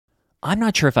I'm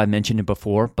not sure if I mentioned it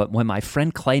before, but when my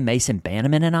friend Clay Mason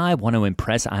Bannerman and I want to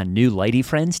impress our new lady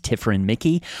friends, Tiffer and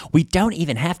Mickey, we don't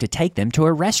even have to take them to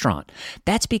a restaurant.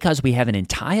 That's because we have an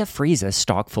entire freezer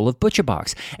stocked full of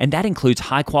ButcherBox, and that includes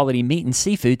high-quality meat and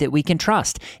seafood that we can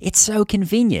trust. It's so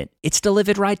convenient. It's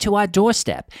delivered right to our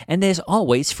doorstep, and there's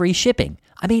always free shipping.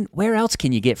 I mean, where else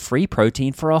can you get free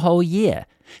protein for a whole year?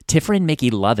 Tiffer and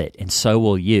Mickey love it, and so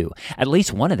will you. At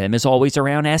least one of them is always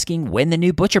around asking when the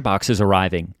new ButcherBox is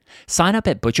arriving. Sign up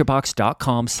at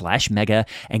butcherbox.com/mega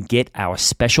and get our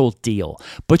special deal.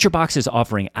 ButcherBox is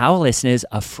offering our listeners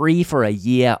a free for a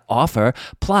year offer,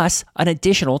 plus an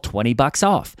additional $20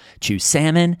 off. Choose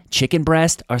salmon, chicken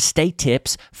breast, or steak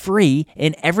tips free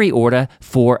in every order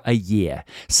for a year.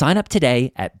 Sign up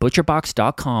today at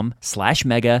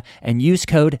butcherbox.com/mega and use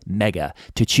code MEGA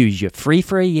to choose your free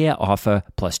for a year offer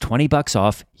plus $20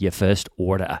 off your first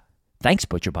order. Thanks,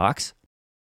 ButcherBox.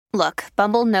 Look,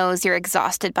 Bumble knows you're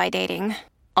exhausted by dating.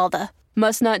 All the,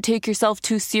 must not take yourself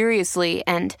too seriously,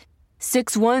 and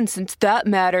 6'1" since that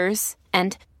matters.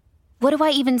 And what do I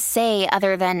even say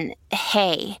other than,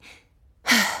 hey?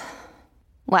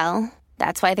 Well,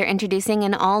 that's why they're introducing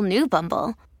an all-new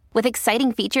Bumble, with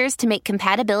exciting features to make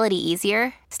compatibility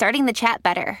easier, starting the chat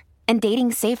better, and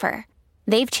dating safer.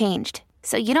 They've changed,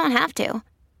 so you don't have to.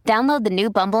 Download the new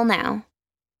Bumble now.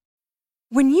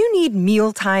 When you need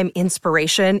mealtime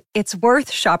inspiration, it's worth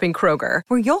shopping Kroger,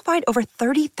 where you'll find over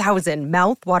 30,000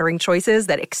 mouth-watering choices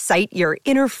that excite your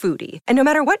inner foodie. And no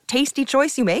matter what tasty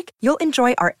choice you make, you'll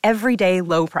enjoy our everyday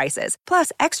low prices,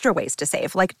 plus extra ways to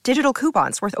save, like digital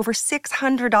coupons worth over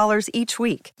 $600 each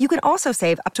week. You can also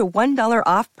save up to $1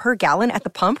 off per gallon at the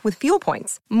pump with fuel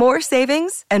points. More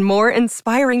savings and more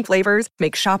inspiring flavors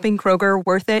make shopping Kroger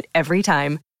worth it every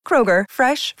time. Kroger,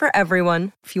 fresh for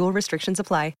everyone. Fuel restrictions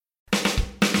apply.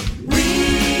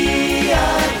 We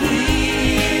are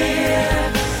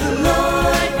here,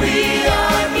 Lord, we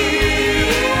are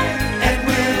here, and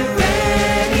we're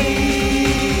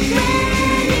ready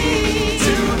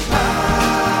to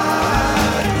podcast.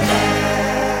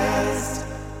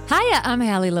 Hiya, I'm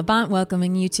Hallie Labont,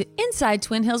 welcoming you to Inside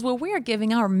Twin Hills, where we are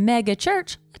giving our mega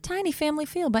church a tiny family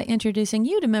feel by introducing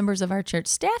you to members of our church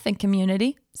staff and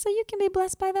community so you can be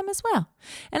blessed by them as well.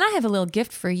 And I have a little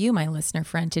gift for you, my listener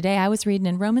friend, today. I was reading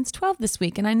in Romans 12 this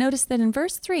week, and I noticed that in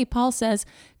verse 3, Paul says,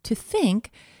 to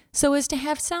think so as to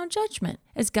have sound judgment,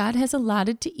 as God has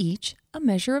allotted to each a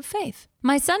measure of faith.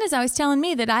 My son is always telling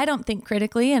me that I don't think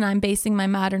critically, and I'm basing my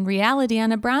modern reality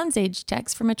on a Bronze Age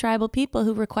text from a tribal people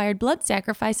who required blood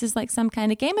sacrifices like some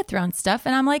kind of Game of Thrones stuff.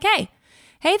 And I'm like,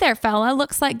 Hey there, fella,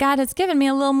 looks like God has given me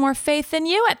a little more faith than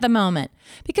you at the moment.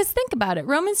 Because think about it,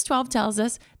 Romans 12 tells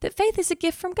us that faith is a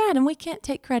gift from God and we can't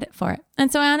take credit for it.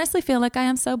 And so I honestly feel like I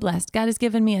am so blessed. God has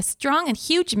given me a strong and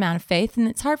huge amount of faith, and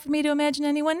it's hard for me to imagine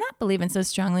anyone not believing so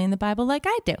strongly in the Bible like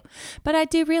I do. But I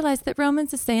do realize that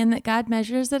Romans is saying that God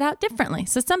measures it out differently.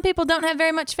 So some people don't have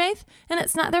very much faith, and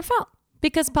it's not their fault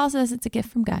because Paul says it's a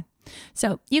gift from God.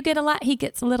 So you get a lot, he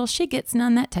gets a little, she gets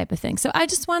none, that type of thing. So I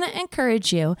just want to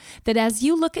encourage you that as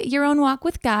you look at your own walk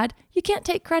with God, you can't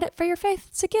take credit for your faith.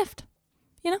 It's a gift.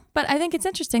 But I think it's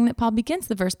interesting that Paul begins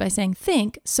the verse by saying,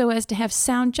 think so as to have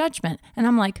sound judgment. And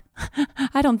I'm like,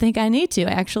 I don't think I need to,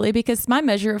 actually, because my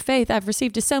measure of faith I've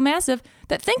received is so massive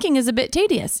that thinking is a bit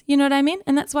tedious. You know what I mean?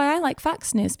 And that's why I like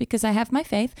Fox News, because I have my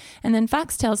faith, and then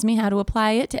Fox tells me how to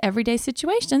apply it to everyday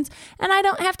situations, and I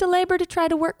don't have to labor to try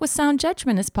to work with sound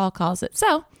judgment, as Paul calls it.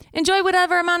 So enjoy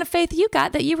whatever amount of faith you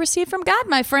got that you received from God,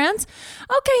 my friends.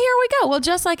 Okay, here we go. Well,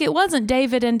 just like it wasn't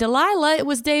David and Delilah, it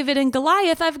was David and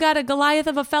Goliath. I've got a Goliath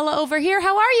of a fella over here.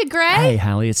 How are you, Greg? Hey,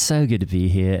 Hallie, it's so good to be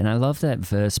here. And I love that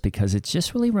verse because it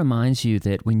just really reminds you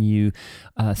that when you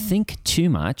think too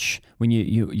much, when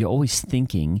you're always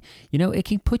thinking, it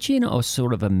can put you in a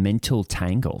sort of a mental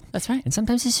tangle. That's right. And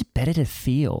sometimes it's better to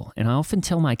feel. And I often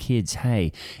tell my kids,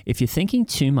 hey, if you're thinking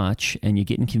too much and you're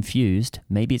getting confused,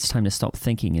 maybe it's time to stop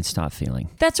thinking and start feeling.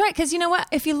 That's right. Because you know what?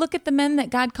 If you look at the men that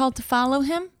God called to follow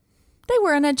him, they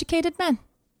were uneducated men.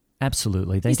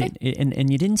 Absolutely. They did.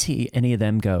 And you didn't see any of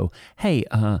them go, hey,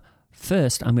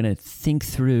 first, I'm going to think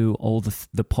through all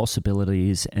the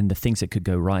possibilities and the things that could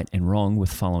go right and wrong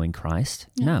with following Christ.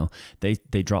 Yeah. No,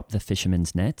 they dropped the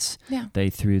fishermen's nets. Yeah.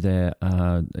 They threw their,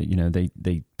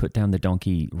 they put down the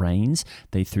donkey reins.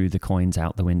 They threw the coins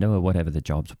out the window, or whatever the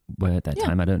jobs were at that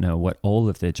time. I don't know what all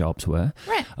of their jobs were.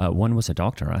 Right. One was a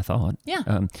doctor, I thought.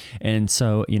 Yeah. And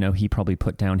so, he probably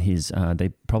put down his, they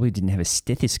probably didn't have a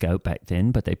stethoscope back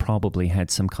then, but they probably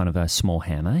had some kind of a small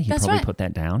hammer. He That's probably right. put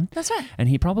that down. That's right. And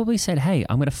he probably said, hey,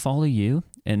 I'm going to follow you.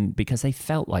 And because they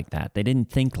felt like that, they didn't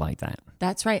think like that.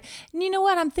 That's right. And you know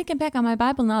what? I'm thinking back on my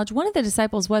Bible knowledge. One of the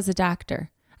disciples was a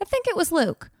doctor. I think it was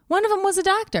Luke. One of them was a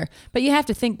doctor. But you have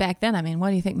to think back then. I mean,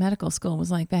 what do you think medical school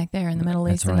was like back there in the Middle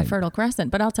East and the Fertile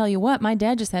Crescent? But I'll tell you what, my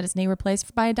dad just had his knee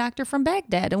replaced by a doctor from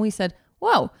Baghdad. And we said,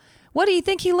 whoa, what do you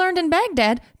think he learned in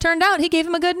Baghdad? Turned out he gave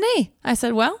him a good knee. I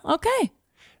said, well, okay.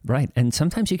 Right. And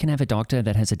sometimes you can have a doctor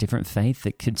that has a different faith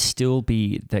that could still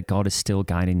be that God is still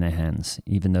guiding their hands,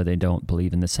 even though they don't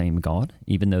believe in the same God,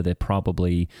 even though they're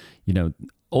probably,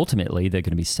 ultimately they're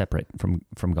going to be separate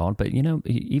from God. But,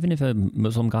 even if a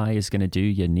Muslim guy is going to do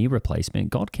your knee replacement,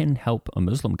 God can help a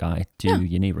Muslim guy do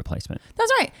your knee replacement.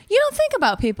 That's right. You don't think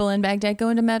about people in Baghdad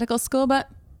going to medical school, but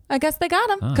I guess they got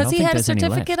him because he had a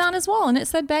certificate on his wall and it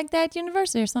said Baghdad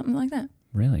University or something like that.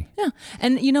 Really? Yeah.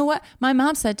 And you know what? My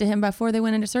mom said to him before they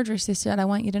went into surgery, she said, I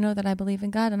want you to know that I believe in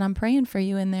God and I'm praying for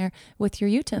you in there with your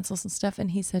utensils and stuff.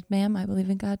 And he said, ma'am, I believe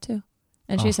in God too.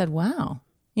 And she said, wow.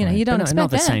 You don't expect not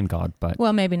the that. same God, but...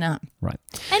 Well, maybe not. Right.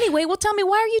 Anyway, well, tell me,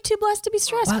 why are you too blessed to be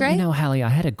stressed, Greg? Hallie, I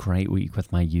had a great week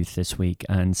with my youth this week,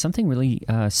 and something really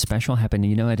special happened.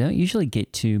 I don't usually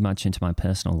get too much into my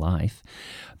personal life,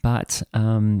 but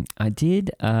I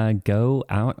did go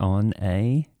out on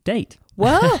a date.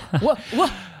 Whoa! Whoa!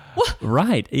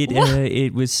 Right.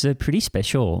 It was pretty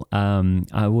special.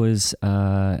 I was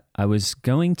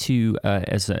going to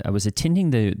I was attending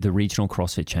the regional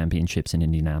CrossFit Championships in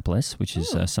Indianapolis, which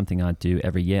is something I do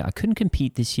every year. I couldn't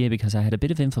compete this year because I had a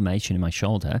bit of inflammation in my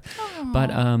shoulder,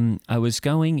 but I was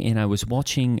going and I was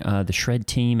watching the Shred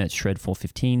team at Shred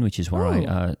 415, which is where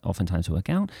I oftentimes work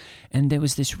out. And there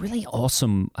was this really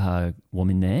awesome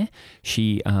woman there.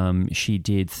 She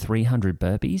did 300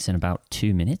 burpees in about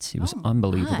 2 minutes. It was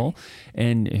unbelievable.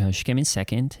 And she came in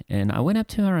second, and I went up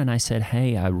to her and I said,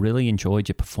 hey, I really enjoyed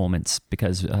your performance,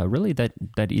 because really that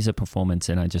is a performance,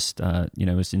 and I just,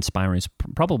 it was inspiring. It's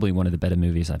probably one of the better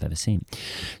movies I've ever seen.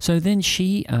 So then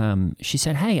she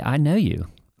said, hey, I know you.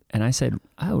 And I said,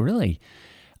 oh, really?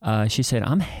 She said,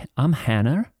 I'm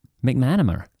Hannah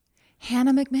McManaman.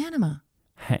 Hannah McManaman.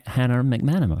 Hannah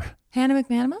McManaman. Hannah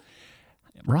McManaman?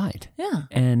 Right. Yeah.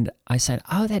 And I said,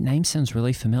 oh, that name sounds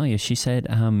really familiar. She said,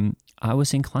 I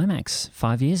was in Climax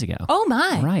 5 years ago. Oh,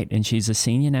 my. Right. And she's a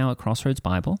senior now at Crossroads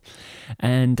Bible.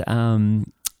 And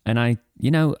I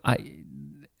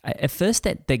at first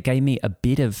that gave me a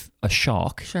bit of a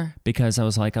shock. Sure. Because I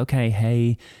was like, okay,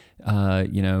 hey,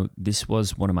 this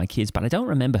was one of my kids, but I don't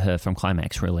remember her from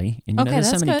Climax really. And there's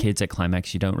so many kids at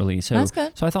Climax, you don't really. So, that's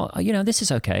good. So I thought, this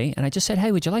is okay. And I just said,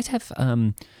 hey, would you like to have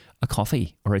a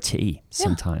coffee or a tea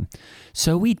sometime? Yeah.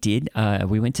 So we did.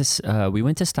 We went to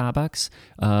Starbucks,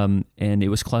 and it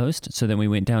was closed. So then we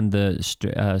went down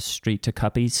the street to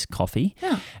Cuppy's Coffee,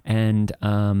 and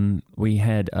we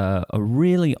had a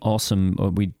really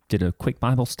awesome. We did a quick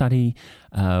Bible study.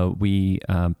 She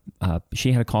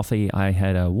had a coffee, I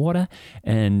had a water,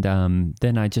 and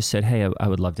then I just said, hey, I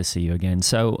would love to see you again.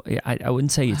 So I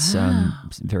wouldn't say it's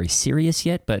very serious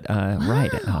yet, but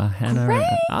right, Hannah,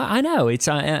 I know it's.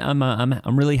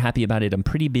 I'm really happy about it. I'm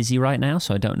pretty busy right now,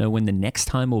 so I don't know when the next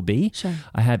time will be. Sure.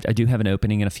 I do have an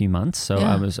opening in a few months, so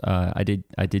I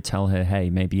did tell her, hey,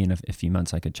 maybe in a few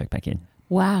months I could check back in.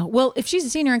 Wow. Well, if she's a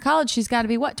senior in college, she's got to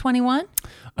be what, 21?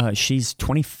 She's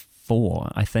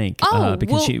 24, I think. Oh,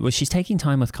 because she's taking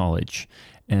time with college.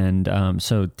 And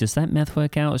so does that math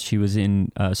work out? She was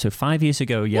in, 5 years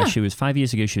ago. Yeah, she was 5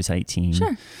 years ago. She was 18.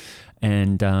 Sure.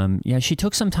 And she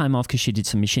took some time off because she did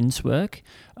some missions work.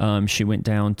 She went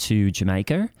down to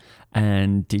Jamaica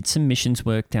and did some missions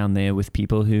work down there with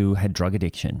people who had drug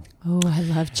addiction. Oh, I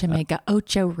love Jamaica.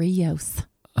 Ocho Rios.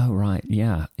 Oh, right.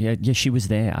 Yeah. She was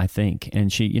there, I think.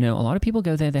 And she, a lot of people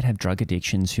go there that have drug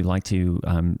addictions who like to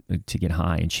get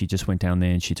high. And she just went down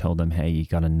there and she told them, hey, you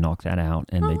got to knock that out.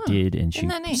 And they did. And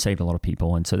she saved a lot of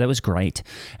people. And so that was great.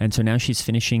 And so now she's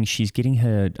finishing, she's getting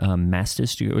her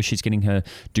master's degree, or she's getting her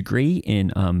degree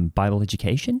in Bible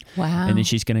education. Wow. And then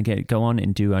she's going to go on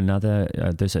and do another,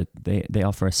 they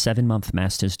offer a 7-month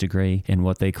master's degree in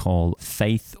what they call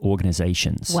faith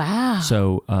organizations. Wow.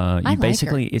 So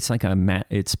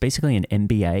it's basically an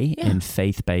MBA in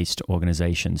faith-based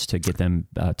organizations to get them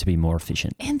to be more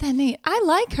efficient. Isn't that neat? I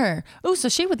like her. Oh, so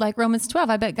she would like Romans 12.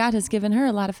 I bet God has given her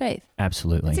a lot of faith.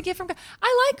 Absolutely. It's a gift from God.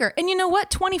 I like her. And you know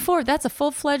what? 24, that's a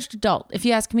full-fledged adult. If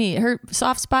you ask me, her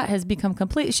soft spot has become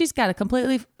complete. She's got a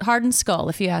completely hardened skull,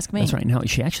 if you ask me. That's right. Now,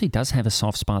 she actually does have a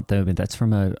soft spot, though, but that's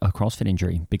from a CrossFit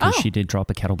injury, because she did drop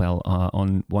a kettlebell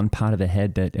on one part of her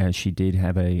head that she did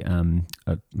have a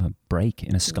break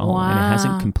in a skull. Wow. And it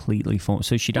hasn't completely formed.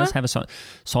 So she does have a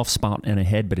soft spot in her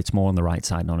head, but it's more on the right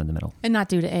side, not in the middle. And not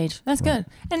due to age. That's good.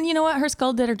 And you know what? Her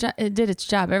skull did its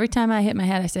job. Every time I hit my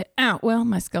head, I say, ow, well,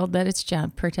 my skull did its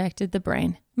job, protected the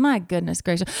brain. My goodness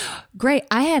gracious. Great.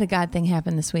 I had a God thing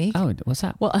happen this week. Oh, what's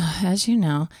that? Well, as you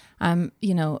know, I'm,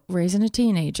 raising a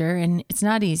teenager, and it's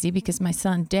not easy because my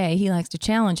son, Day, he likes to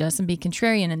challenge us and be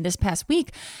contrarian. And this past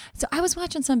week, so I was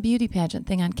watching some beauty pageant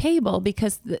thing on cable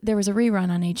because there was a rerun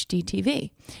on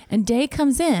HDTV. And Day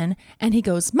comes in and he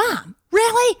goes, Mom,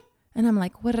 really? And I'm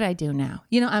like, what did I do now?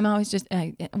 I'm always just,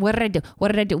 what did I do? What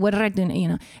did I do? What did I do?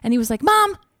 And he was like,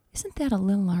 Mom, isn't that a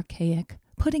little archaic?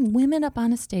 Putting women up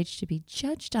on a stage to be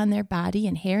judged on their body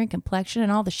and hair and complexion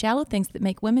and all the shallow things that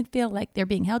make women feel like they're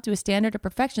being held to a standard of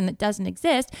perfection that doesn't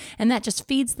exist. And that just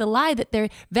feeds the lie that their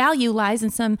value lies in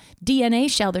some DNA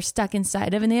shell they're stuck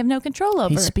inside of and they have no control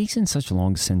over. He speaks in such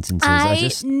long sentences.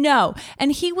 I know.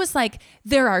 And he was like,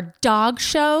 there are dog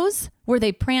shows where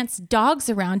they prance dogs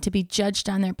around to be judged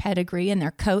on their pedigree and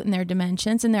their coat and their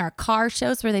dimensions. And there are car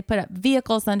shows where they put up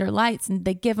vehicles under lights and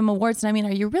they give them awards. And I mean,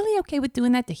 are you really okay with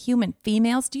doing that to human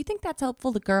females? Do you think that's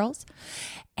helpful to girls?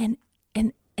 And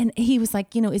he was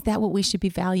like, is that what we should be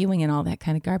valuing and all that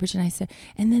kind of garbage? And I said,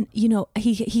 and then,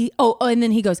 and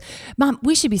then he goes, Mom,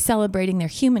 we should be celebrating their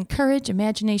human courage,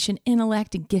 imagination,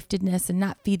 intellect, and giftedness and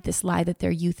not feed this lie that their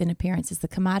youth and appearance is the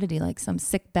commodity like some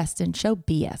sick best in show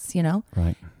BS,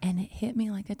 Right. And it hit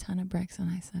me like a ton of bricks. And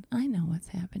I said, I know what's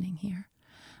happening here.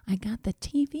 I got the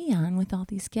TV on with all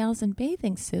these gals in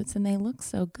bathing suits and they look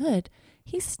so good.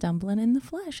 He's stumbling in the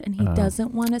flesh and he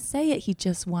doesn't want to say it. He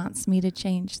just wants me to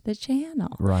change the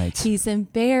channel. Right. He's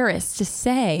embarrassed to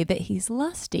say that he's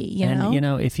lusty, you know?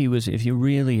 And, if you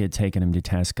really had taken him to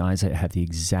task, guys that have the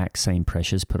exact same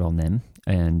pressures put on them,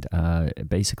 and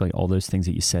basically all those things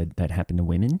that you said that happen to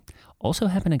women also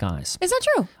happen to guys. Is that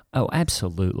true? Oh,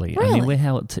 absolutely. Really? I mean, we're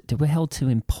held to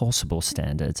impossible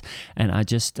standards, and I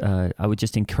would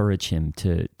just encourage him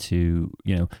to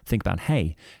think about,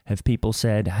 hey, have people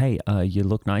said, hey, you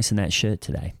look nice in that shirt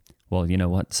today? Well, you know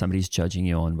what? Somebody's judging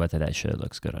you on whether that shirt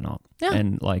looks good or not. Yeah.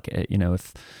 And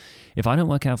if I don't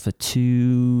work out for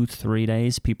 2-3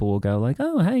 days, people will go like,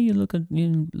 oh, hey, you look,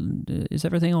 is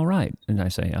everything all right? And I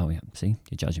say, oh, yeah, see,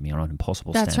 you're judging me on an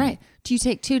impossible standard. That's right. Do you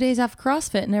take 2 days off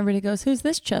CrossFit and everybody goes, who's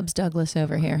this Chubbs Douglas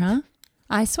over here, huh?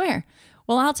 I swear.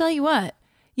 Well, I'll tell you what,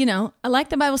 like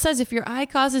the Bible says, if your eye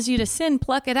causes you to sin,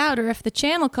 pluck it out. Or if the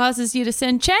channel causes you to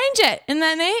sin, change it. Isn't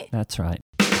that neat? That's right.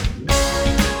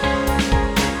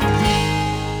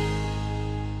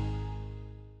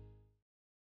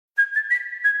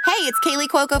 Hey, it's Kaylee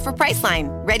Cuoco for Priceline.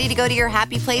 Ready to go to your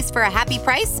happy place for a happy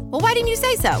price? Well, why didn't you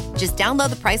say so? Just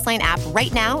download the Priceline app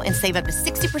right now and save up to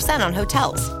 60% on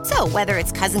hotels. So whether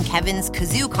it's Cousin Kevin's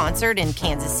Kazoo Concert in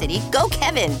Kansas City, go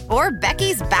Kevin, or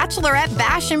Becky's Bachelorette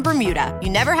Bash in Bermuda,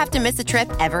 you never have to miss a trip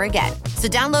ever again. So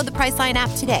download the Priceline app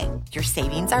today. Your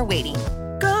savings are waiting.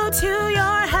 Go to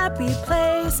your happy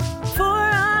place for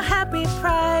a happy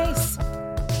price.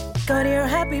 Go to your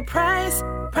happy price,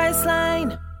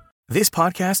 Priceline. This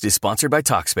podcast is sponsored by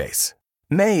Talkspace.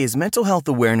 May is Mental Health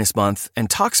Awareness Month, and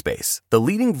Talkspace, the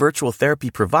leading virtual therapy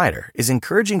provider, is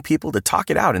encouraging people to talk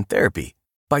it out in therapy.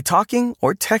 By talking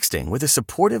or texting with a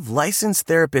supportive, licensed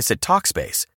therapist at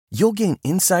Talkspace, you'll gain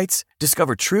insights,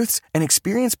 discover truths, and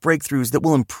experience breakthroughs that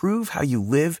will improve how you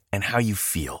live and how you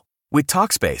feel. With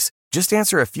Talkspace, just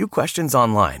answer a few questions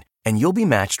online, and you'll be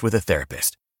matched with a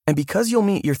therapist. And because you'll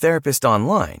meet your therapist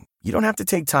online, you don't have to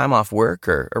take time off work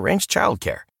or arrange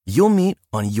childcare. You'll meet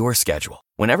on your schedule,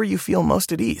 whenever you feel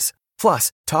most at ease.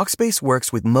 Plus, Talkspace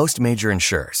works with most major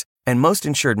insurers, and most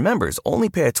insured members only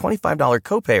pay a $25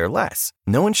 copay or less.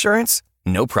 No insurance?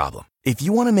 No problem. If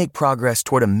you want to make progress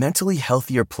toward a mentally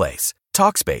healthier place,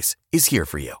 Talkspace is here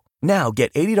for you. Now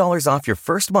get $80 off your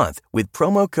first month with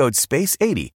promo code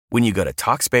SPACE80 when you go to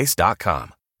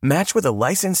Talkspace.com. Match with a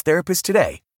licensed therapist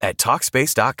today at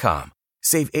Talkspace.com.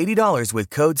 Save $80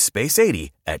 with code SPACE80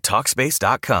 at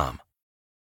Talkspace.com.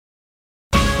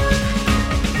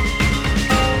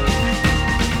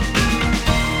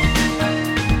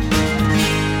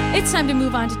 It's time to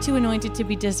move on to Too Anointed to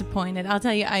Be Disappointed. I'll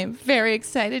tell you, I am very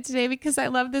excited today because I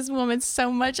love this woman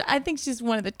so much. I think she's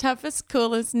one of the toughest,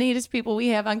 coolest, neatest people we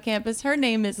have on campus. Her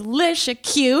name is Eliza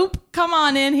Coupe. Come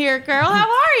on in here, girl. How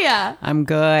are you? I'm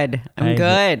good. I'm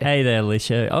good. Hey there,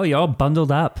 Alicia. Oh, you're all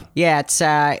bundled up. Yeah,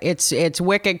 it's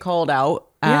wicked cold out.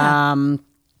 Yeah.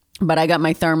 But I got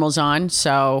my thermals on,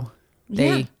 so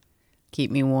they Yeah. keep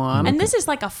me warm. And this is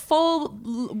like a full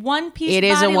one-piece It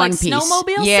is body, a one like piece.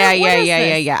 snowmobile Yeah, set? What is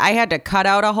this? yeah. I had to cut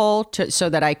out a hole so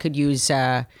that I could use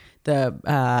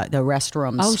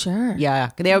restrooms. Oh, sure. Yeah,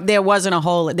 there wasn't a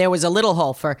hole. There was a little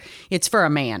hole it's for a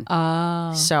man.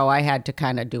 Oh. So I had to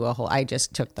kind of do a hole. I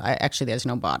just took actually there's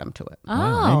no bottom to it.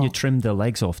 Wow. And you trimmed the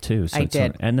legs off too. So I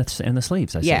did. and the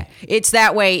sleeves. I Yeah, see. it's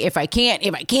that way. If I can't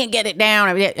get it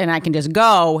down, and I can just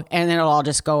go, and then it'll all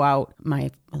just go out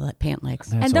my pant legs.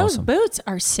 That's and those awesome. boots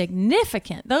are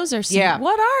significant. Those are Yeah.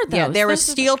 What are those? Yeah, they're a Those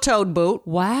are- steel-toed boot.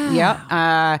 Wow.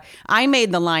 Yeah. I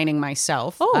made the lining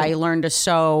myself. Oh. I learned to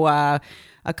sew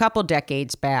a couple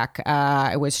decades back.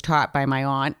 I was taught by my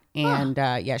aunt,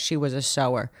 and she was a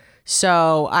sewer.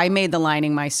 So I made the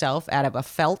lining myself out of a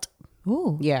felt.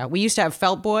 Ooh. Yeah, we used to have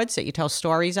felt boards that you tell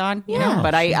stories on. You Yeah. know?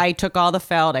 But I took all the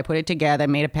felt, I put it together,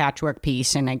 made a patchwork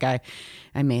piece, and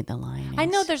I made the lining. I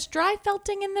know there's dry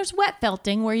felting and there's wet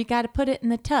felting where you got to put it in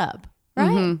the tub,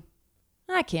 right?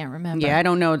 I can't remember. Yeah, I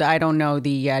don't know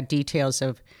the details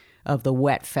of the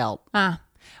wet felt.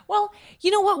 Well,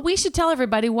 you know what? We should tell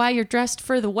everybody why you're dressed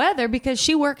for the weather, because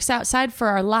she works outside for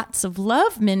our Lots of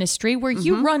Love ministry where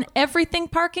you run everything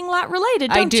parking lot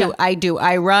related, don't you? I do.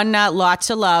 I run Lots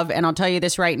of Love, and I'll tell you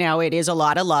this right now, it is a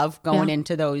lot of love going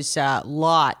into those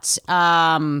lots.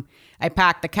 I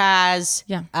park the cars.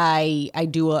 Yeah. I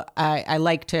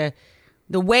like to,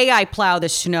 the way I plow the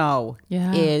snow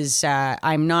is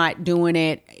I'm not doing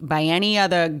it by any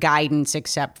other guidance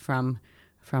except from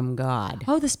God.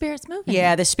 Oh, the Spirit's moving.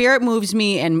 Yeah, the Spirit moves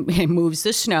me and moves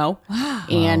the snow. Wow.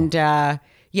 And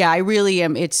I really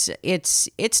am. It's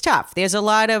tough. There's a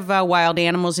lot of wild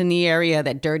animals in the area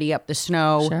that dirty up the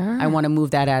snow. Sure. I want to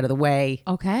move that out of the way.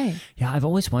 Okay. Yeah, I've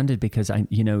always wondered because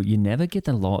you never get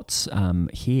the lots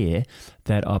here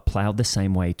that are plowed the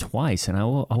same way twice, and I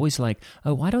always like,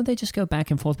 oh, why don't they just go back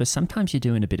and forth? But sometimes you're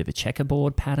doing a bit of a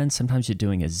checkerboard pattern. Sometimes you're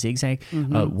doing a zigzag.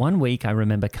 One week I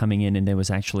remember coming in and there was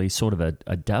actually sort of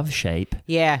a dove shape.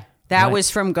 Yeah, that Right. was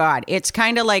from God. It's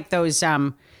kind of like those.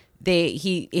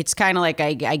 It's kind of like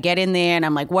I get in there and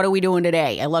I'm like, what are we doing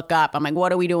today? I look up, I'm like,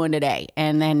 what are we doing today?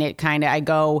 And then I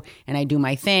go and I do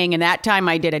my thing. And that time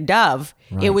I did a dove.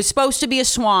 Right. It was supposed to be a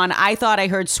swan. I thought I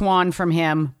heard swan from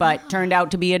him, but turned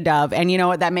out to be a dove. And you know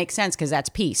what? That makes sense because that's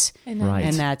peace. Right.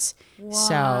 And that's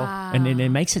so. And it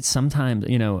makes it sometimes,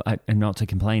 and not to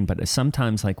complain, but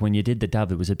sometimes like when you did the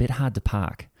dove, it was a bit hard to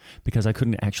park because I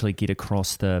couldn't actually get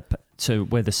across to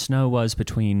where the snow was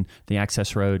between the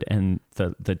access road and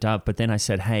the dove. But then I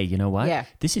said, hey, you know what? Yeah.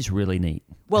 This is really neat.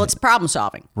 Well, it's problem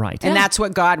solving. Right. And that's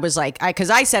what God was like. Because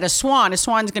I said a swan's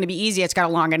going to be easy. It's got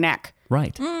a longer neck.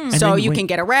 Right. And So then you can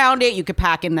get around it. You could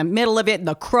pack in the middle of it, in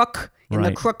the crook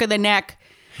of the neck.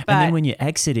 But, and then when you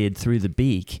exited through the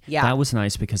beak, Yeah. that was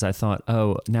nice because I thought,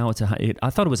 oh, now I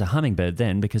thought it was a hummingbird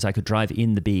then because I could drive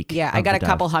in the beak. yeah, of I got the a dove.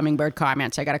 couple hummingbird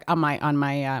comments. I got on my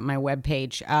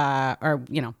webpage,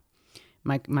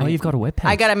 my. You've got a webpage.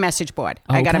 I got a message board.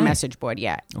 I got a Okay. message board.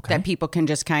 Yeah, Okay. that people can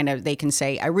just they can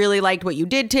say, I really liked what you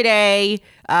did today,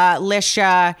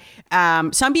 Lisha.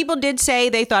 Some people did say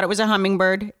they thought it was a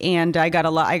hummingbird, and I got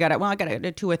I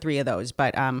got 2 or 3 of those,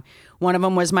 but one of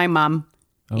them was my mom.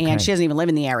 Okay. And she doesn't even live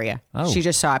in the area. Oh. She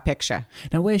just saw a picture.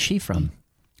 Now, where's she from?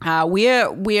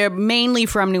 We're mainly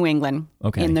from New England,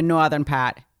 Okay. in the northern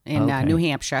part, in Okay. New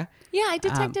Hampshire. Yeah, I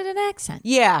detected an accent.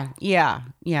 Yeah,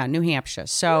 New Hampshire.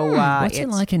 So What's it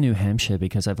like in New Hampshire?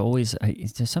 Because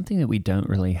there's something that we don't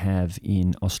really have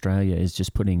in Australia is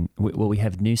just we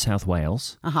have New South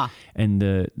Wales. And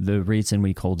the reason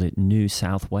we called it New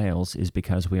South Wales is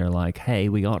because we are like, hey,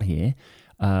 we got here.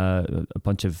 A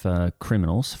bunch of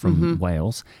criminals from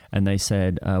Wales, and they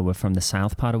said, we're from the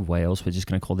south part of Wales. We're just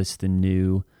going to call this the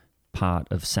new part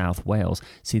of South Wales.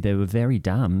 See, they were very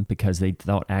dumb because they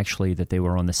thought actually that they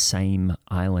were on the same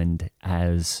island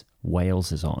as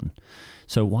Wales is on.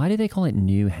 So why do they call it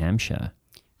New Hampshire?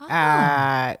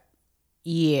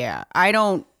 yeah, I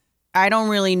don't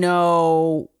really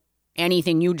know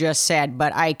anything you just said,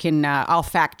 but I can. I'll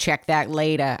fact check that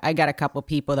later. I got a couple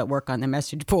people that work on the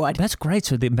message board. That's great.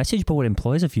 So the message board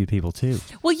employs a few people too.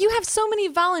 Well, you have so many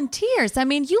volunteers. I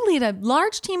mean, you lead a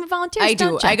large team of volunteers, I do.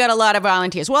 don't you? I got a lot of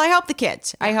volunteers. Well, I help the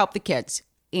kids.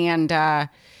 And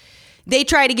they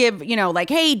try to give, like,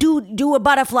 hey, do a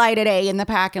butterfly today in the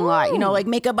parking lot. Like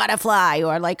make a butterfly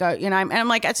or like and I'm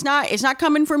like, it's not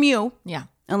coming from you. Yeah.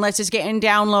 Unless it's getting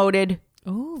downloaded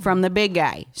from the big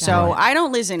guy. So I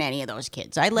don't listen to any of those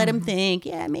kids. I let him think,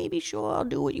 yeah, maybe sure, I'll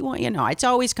do what you want. It's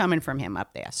always coming from him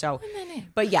up there. So,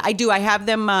 but yeah, I do. I have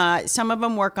them. Some of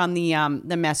them work on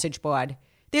the message board.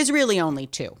 There's really only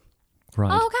 2. Right.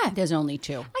 Oh, okay. There's only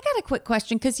 2. I got a quick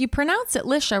question because you pronounce it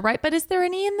Lisha, right? But is there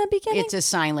an E in the beginning? It's a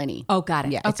silent E. Oh, got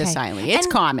it. Yeah, it's a Okay. silent E. It's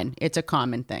And- common. It's a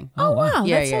common thing. Oh, wow.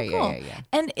 Yeah, That's so yeah, cool. yeah.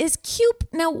 And is Coupe,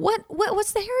 now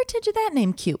what's the heritage of that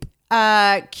name, Coupe?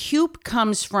 Coupe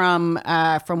comes from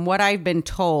what I've been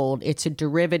told, it's a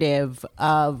derivative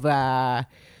of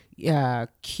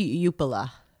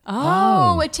cupola.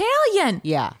 Oh, Italian.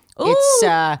 Yeah. Ooh.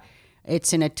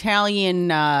 It's an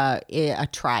Italian a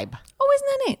tribe. Oh, isn't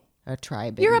that neat? A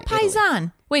tribe. You're in a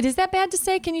paisan. Wait, is that bad to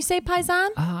say? Can you say paisan?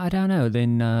 I don't know.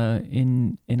 Then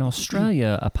in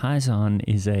Australia, a paisan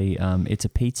is it's a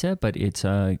pizza, but it's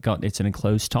an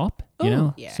enclosed top. You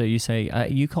know, yeah. So you say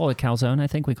you call it calzone. I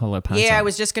think we call it paisan. Yeah, I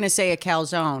was just going to say a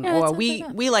calzone, Yeah, that or sounds we like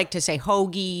that. we like to say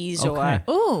hoagies, Okay.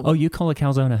 or Oh, you call a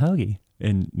calzone a hoagie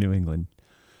in New England.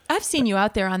 I've seen you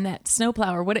out there on that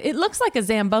snowplow or what? It looks like a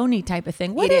Zamboni type of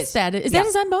thing. What It is is. that? Is Yeah. that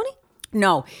a Zamboni?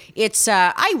 No, it's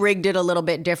I rigged it a little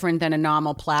bit different than a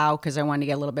normal plow because I wanted to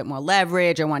get a little bit more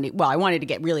leverage. I wanted to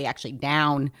get really actually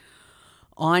down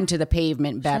onto the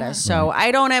pavement better. So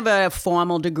I don't have a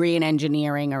formal degree in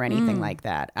engineering or anything like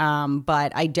that.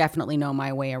 But I definitely know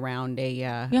my way around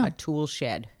a tool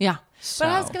shed. Yeah. But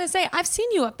I was So- going to say, I've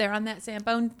seen you up there on that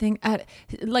Zamboni thing,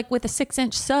 like with a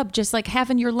 6-inch sub, just like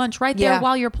having your lunch right there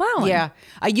while you're plowing. Yeah,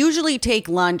 I usually take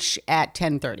lunch at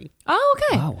 10:30. Oh,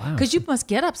 okay. Oh, wow. Because you must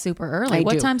get up super early. I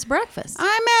What do. time's breakfast?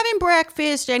 I'm having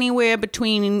breakfast anywhere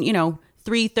between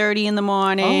 3:30 in the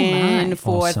morning and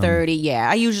 4:30. Yeah,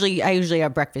 I usually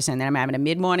have breakfast and then I'm having a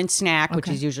mid-morning snack, which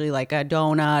is usually like a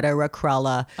donut or a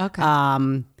crulla. Okay.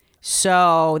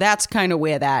 So that's kind of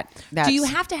where that's. Do you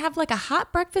have to have like a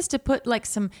hot breakfast to put like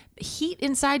some heat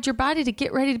inside your body to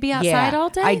get ready to be outside all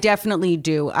day? I definitely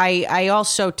do. I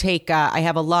also take. I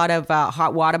have a lot of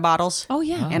hot water bottles. Oh,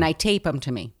 yeah. and I tape them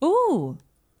to me. Ooh.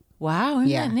 Wow. Isn't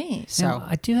Yeah. that neat? So Now,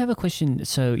 I do have a question.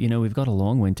 So, we've got a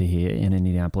long winter here in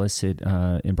Indianapolis.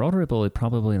 In Broad Ripple, it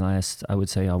probably lasts, I would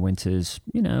say, our winters,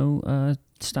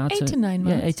 starts 8 to 9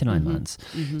 Yeah, months. 8 to 9 months.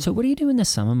 So what do you do in the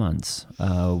summer months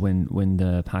when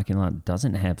the parking lot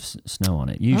doesn't have snow on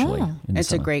it, usually? In the it's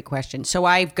a summer? great question. So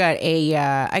I've got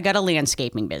a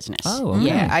landscaping business. Oh, okay.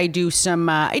 Yeah, I do some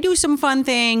fun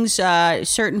things.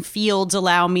 Certain fields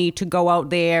allow me to go out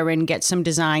there and get some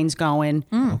designs going.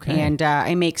 Okay. And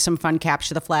I make some fun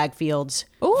capture the flag fields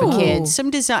for kids. Some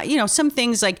design, some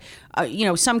things like,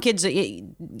 some kids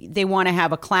they want to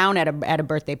have a clown at a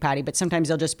birthday party, but sometimes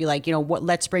they'll just be like,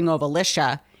 let's bring over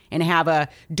Lisha and have her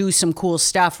do some cool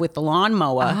stuff with the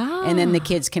lawnmower, and then the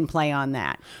kids can play on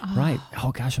that. Right.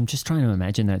 Oh gosh, I'm just trying to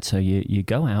imagine that. So you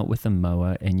go out with the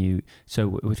mower and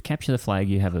with Capture the Flag,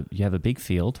 you have a big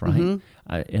field, right?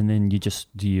 And then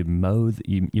do you mow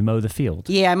the field?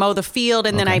 Yeah, I mow the field,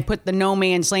 and then Okay. I put the no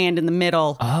man's land in the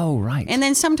middle. Oh, right. And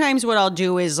then sometimes what I'll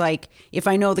do is, like, if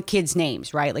I know the kids'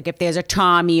 names, right? Like if there's a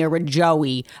Tommy or a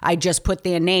Joey, I just put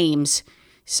their names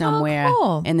somewhere,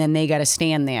 cool. and then they got to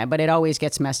stand there. But it always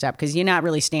gets messed up because you're not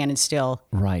really standing still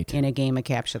Right. in a game of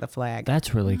Capture the Flag.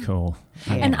 That's really cool.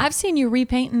 And I've seen you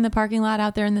repainting the parking lot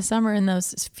out there in the summer in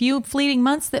those few fleeting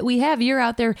months that we have. You're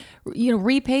out there,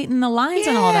 repainting the lines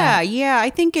and all that. Yeah, I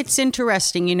think it's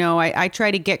interesting. I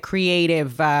try to get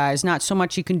creative. There's not so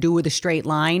much you can do with a straight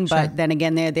line, but then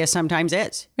again, there sometimes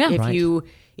is. Yeah. If Right.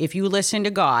 if you listen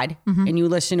to God and you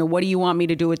listen to what do you want me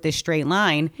to do with this straight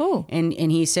line, Ooh. and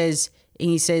he says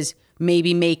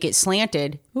maybe make it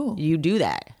slanted, you do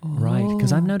that. Right.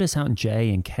 Because I've noticed out in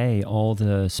J and K, all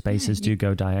the spaces do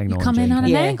go diagonal. come in on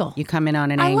an angle. You come in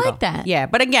on an I angle. like that. Yeah,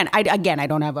 but again, I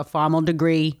don't have a formal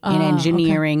degree in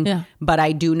engineering, Yeah. but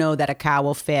I do know that a car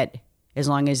will fit as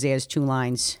long as there's two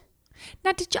lines.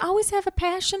 Now, did you always have a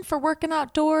passion for working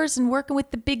outdoors and working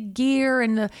with the big gear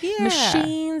and the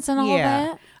machines and all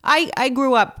that? I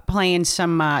grew up playing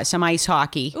some ice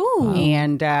hockey. Ooh.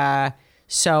 And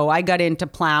so I got into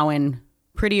plowing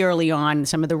pretty early on.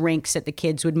 Some of the rinks that the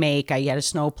kids would make, I had a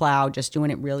snow plow, just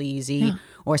doing it really easy,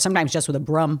 or sometimes just with a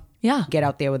broom. Yeah. Get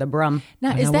out there with a broom.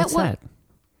 Now, is Now, that what's what?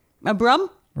 that? A broom?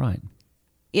 Right.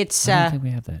 It's I don't think we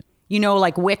have that.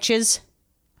 like witches.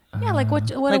 Yeah, like what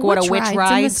Like a what a witch witch rides in the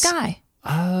rides? sky.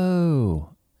 Oh.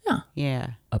 Yeah.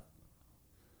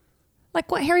 Like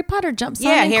what Harry Potter jumps on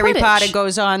Yeah, in Harry Quidditch. Potter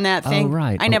goes on that thing.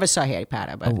 right. I never saw Harry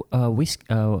Potter, but A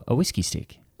whiskey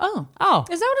stick. Oh. Oh.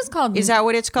 Is that what it's called? is that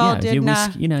what it's called? Yeah,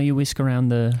 you whisk around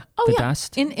the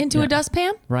dust. Into Yeah. a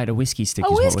dustpan? Right, a whiskey stick A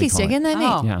is what we whiskey call stick, it. isn't that neat?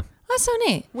 Oh. Yeah. That's so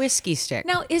neat. whiskey stick?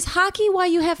 Now, is hockey why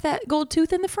you have that gold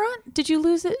tooth in the front? Did you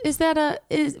lose it? Is that or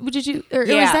is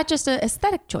Yeah. that just an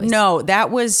aesthetic choice? No,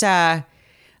 that was I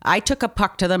took a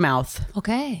puck to the mouth.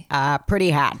 Okay.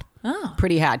 Pretty hard. Oh.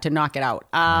 Pretty hard to knock it out.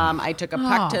 I took a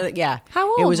puck to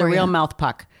How It old was a were real you? mouth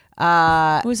puck.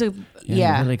 It was a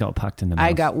Yeah. You really got pucked in the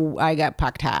mouth. I got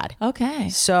pucked hard. okay.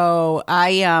 So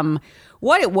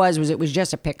what it was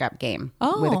just a pickup game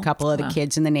with a couple of the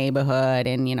kids in the neighborhood,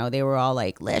 and they were all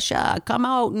like, "Lisha, come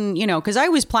out," and because I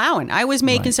was plowing, I was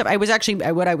making stuff. I was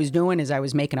actually what I was doing is I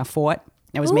was making a fort.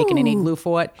 I was making an igloo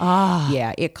fort.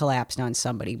 Yeah, it collapsed on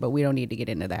somebody, but we don't need to get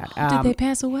into that. Did they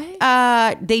pass away?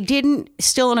 They didn't.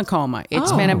 Still in a coma.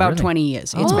 It's been about 20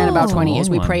 years. It's been about 20 years.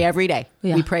 We pray every day.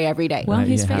 Yeah. We pray every day. Well,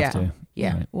 he's you have faithful. to.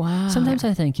 Yeah. Right. Wow. Sometimes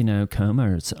I think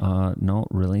comas are not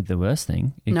really the worst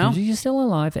thing because you're still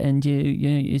alive, and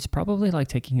it's probably like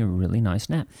taking a really nice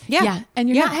nap. Yeah. And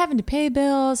you're not having to pay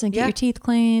bills and get your teeth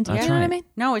cleaned. That's You know what I right. mean?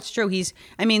 No, it's true. He's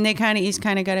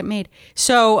kind of got it made.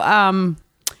 So,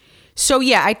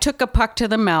 I took a puck to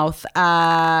the mouth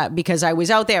because I was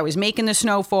out there. I was making the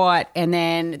snow fort, and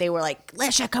then they were like,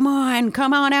 "Lisha, come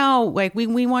on out. Like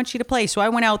we want you to play." So I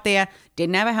went out there.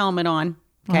 Didn't have a helmet on.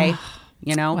 Okay,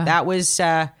 that was.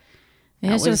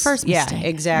 It's the first mistake. Yeah,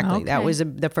 exactly. Okay. That was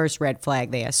the first red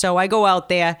flag there. So I go out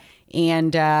there,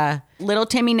 and little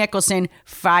Timmy Nicholson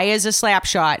fires a slap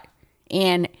shot,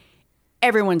 and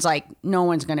everyone's like, no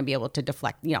one's going to be able to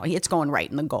deflect. It's going right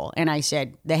in the goal. And I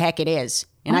said, the heck it is.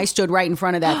 And I stood right in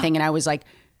front of that thing, and I was like,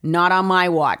 not on my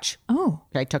watch. Oh.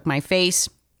 I took my face,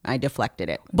 I deflected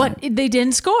it. But they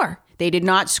didn't score. They did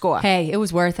not score. Hey, it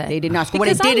was worth it. They did not score.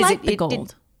 Because What it did I is like the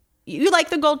gold. You like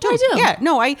the gold too? I do. Yeah.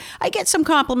 No, I get some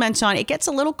compliments on it. It gets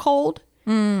a little cold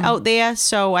out there,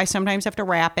 so I sometimes have to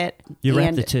wrap it. You wrap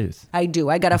And the tooth. I do.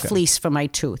 I got a fleece for my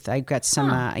tooth. I got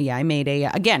some. I made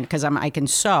again because I can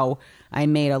sew. I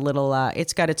made a little.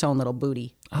 It's got its own little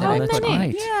booty. Oh, that's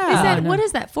right. Yeah. Is that, what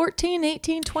is that, 14,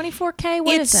 18, 24K?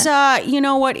 What is that? You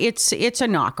know what? It's a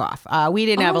knockoff. We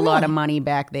didn't have a lot of really? money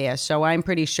back there, so I'm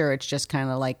pretty sure it's just kind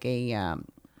of like a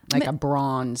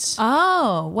bronze.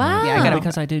 Oh, wow. Yeah,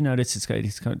 Because I do notice it's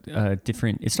got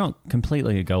different. It's not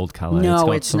completely a gold color. No, it's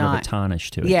got it's sort not. of a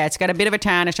tarnish to it. Yeah, it's got a bit of a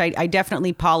tarnish. I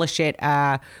definitely polish it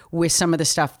with some of the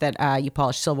stuff that you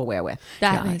polish silverware with.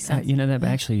 That makes sense. That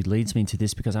actually leads me to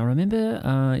this because I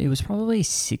remember it was probably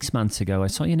 6 months ago. I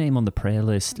saw your name on the prayer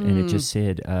list and it just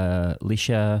said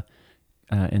Lisha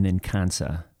and then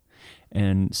cancer.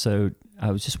 And so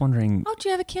I was just wondering. Oh, do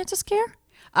you have a cancer scare?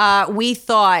 We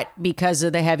thought because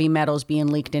of the heavy metals being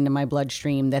leaked into my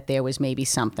bloodstream that there was maybe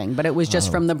something, but it was just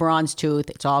from the bronze tooth.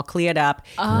 It's all cleared up.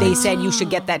 They said you should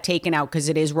get that taken out because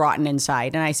it is rotten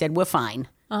inside. And I said, we're fine.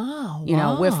 Oh,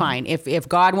 We're fine. If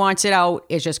God wants it out,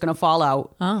 it's just going to fall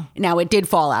out. Oh. Now, it did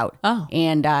fall out. Oh.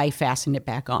 And I fastened it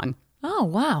back on. Oh,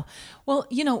 wow. Well,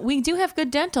 we do have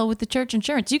good dental with the church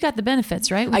insurance. You got the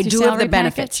benefits, right? With I your do have salary the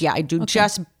benefits. package? Yeah, I do Okay.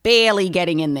 just barely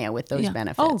getting in there with those Yeah.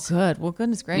 benefits. Oh, good. Well,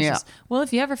 goodness gracious. Yeah. Well,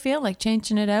 if you ever feel like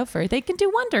changing it out they can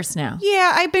do wonders now.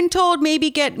 Yeah, I've been told maybe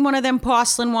get one of them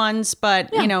porcelain ones, but,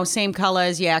 Yeah. same color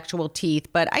as your actual teeth.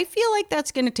 But I feel like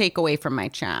that's going to take away from my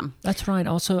charm. That's right.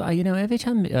 Also, every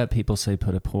time people say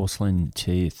put a porcelain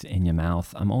tooth in your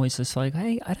mouth, I'm always just like,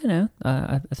 hey, I don't know.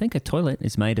 I think a toilet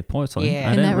is made of porcelain. Yeah.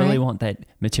 I Isn't don't that really right? want that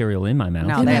material in my mouth.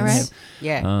 No, Isn't that that's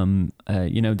right?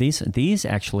 Yeah. These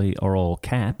actually are all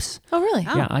caps. Oh, really?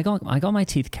 Yeah, I got my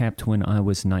teeth capped when I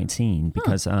was 19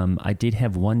 because I did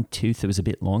have one tooth that was a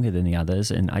bit longer than the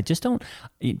others, and I just don't.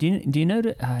 Do you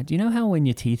know how when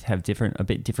your teeth have a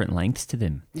bit different lengths to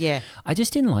them? Yeah. I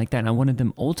just didn't like that, and I wanted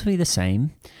them all to be the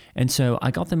same, and so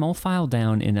I got them all filed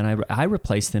down, and then I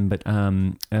replaced them, but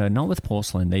not with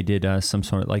porcelain. They did some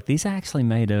sort of these are actually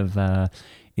made of.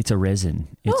 It's a resin.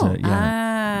 It's But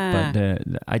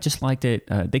I just liked it.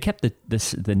 They kept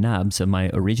the nubs of my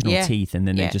original teeth, and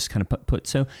then they just kind of put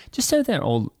so they're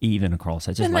all even across.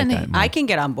 I just like that. I can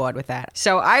get on board with that.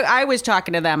 So I was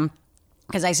talking to them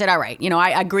because I said, all right,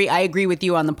 I agree with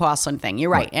you on the porcelain thing. You're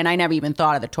right. And I never even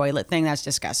thought of the toilet thing. That's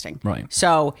disgusting. Right.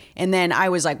 So, and then I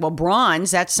was like, well,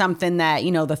 bronze, that's something that,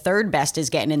 the third best is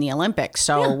getting in the Olympics.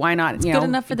 So why not, It's good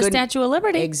enough for the Statue of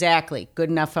Liberty. Exactly. Good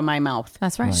enough for my mouth.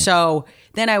 That's right. So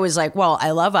then I was like, well,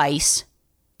 I love ice.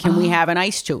 Can we have an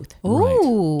ice tooth?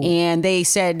 Ooh. And they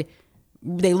said,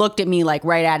 they looked at me like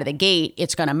right out of the gate,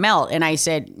 it's going to melt. And I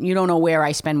said, you don't know where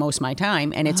I spend most of my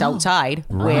time. And it's outside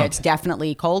where it's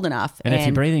definitely cold enough. And if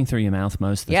you're breathing through your mouth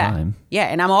most of the time. Yeah.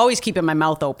 And I'm always keeping my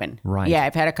mouth open. Right. Yeah.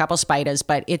 I've had a couple spiders,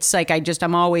 but it's like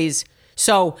I'm always.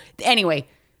 So anyway,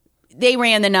 they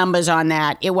ran the numbers on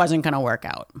that. It wasn't going to work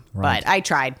out. Right. But I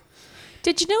tried.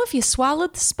 Did you know if you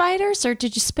swallowed the spiders or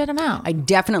did you spit them out? I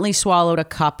definitely swallowed a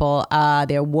couple.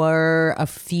 There were a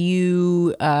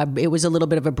few. It was a little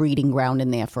bit of a breeding ground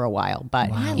in there for a while, but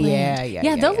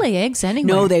yeah, they'll lay eggs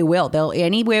anywhere. No, they will. They'll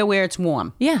anywhere where it's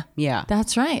warm. Yeah, yeah,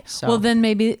 that's right. So. Well, then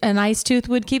maybe an ice tooth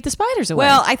would keep the spiders away.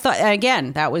 Well, I thought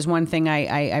again that was one thing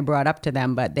I brought up to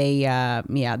them, but they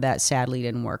that sadly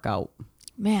didn't work out.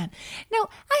 Man, now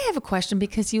I have a question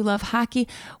because you love hockey.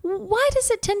 Why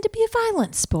does it tend to be a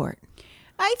violent sport?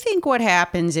 I think what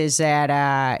happens is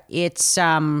that it's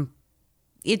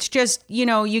just,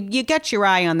 you get your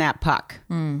eye on that puck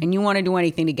and you want to do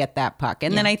anything to get that puck.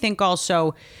 And then I think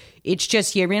also it's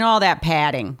just you're in all that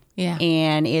padding. Yeah.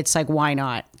 And it's like, why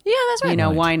not? Yeah, that's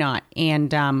right. Why not?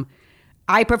 And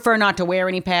I prefer not to wear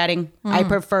any padding. I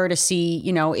prefer to see,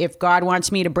 if God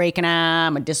wants me to break an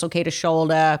arm or dislocate a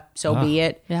shoulder, so be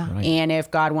it. Yeah. Right. And if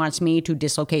God wants me to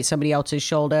dislocate somebody else's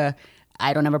shoulder,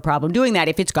 I don't have a problem doing that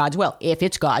if it's God's will. If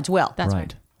it's God's will. That's Right.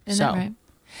 right. Isn't that right?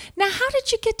 Now, how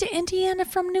did you get to Indiana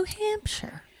from New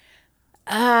Hampshire?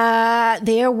 I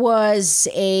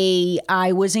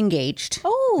was engaged.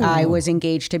 Oh. I was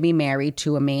engaged to be married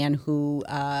to a man who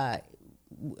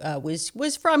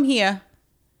was from here,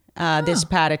 this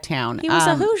part of town. He was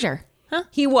a Hoosier, huh?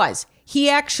 He was. He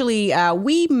actually,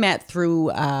 we met through,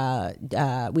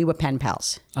 we were pen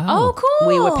pals. Oh, cool.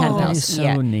 We were pen That pals. is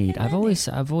so neat. I've always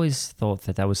thought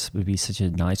that would be such a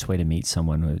nice way to meet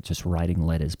someone, just writing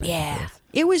letters back and forth.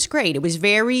 It was great. It was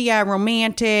very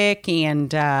romantic,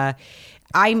 and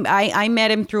I met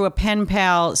him through a pen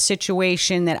pal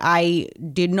situation that I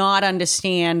did not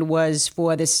understand was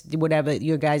for this, whatever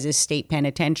your guys' state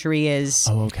penitentiary is.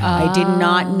 Oh, okay. I did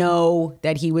not know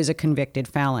that he was a convicted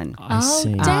felon. I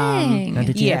see. Dang. Now,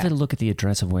 did you Yeah. ever look at the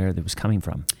address of where it was coming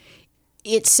from?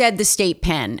 It said the state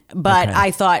pen, but Okay. I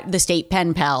thought the state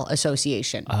pen pal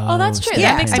association. Oh, that's true.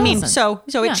 Yeah, That makes I total mean, sense. so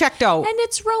Yeah. it checked out. And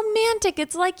it's romantic.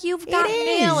 It's like You've Got It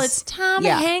Mail. is. It's Tom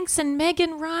Yeah. Hanks and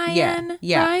Megan Ryan.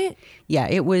 Yeah. Right? Yeah,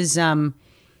 it was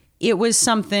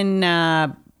something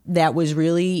that was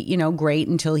really, great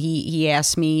until he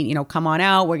asked me, come on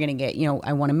out. We're going to get,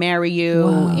 I want to marry you.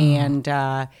 Wow. And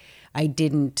I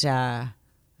didn't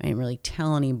really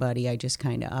tell anybody. I just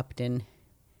kind of upped and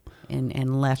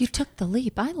left. You took the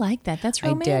leap. I like that. That's I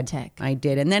romantic.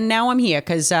 did. And then now I'm here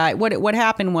because what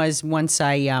happened was once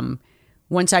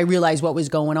I realized what was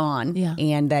going on,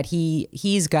 and that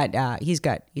he's got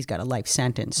a life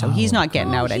sentence, so he's not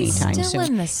getting out anytime he's still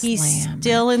soon. in the He's slammer.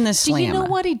 still in the Do slammer. you know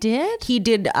what he did? He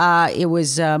did? It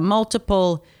was a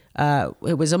multiple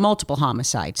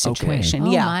homicide situation.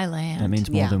 Oh, Yeah, my land. That means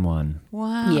more Yeah. than one.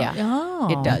 Wow. Yeah. Oh.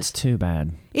 it does. It's too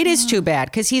bad. It is too bad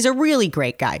because he's a really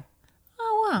great guy.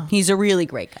 Oh, wow. He's a really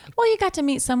great guy. Well, you got to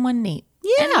meet someone neat.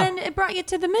 Yeah. And then it brought you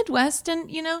to the Midwest. And,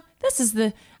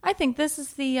 I think this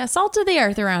is the salt of the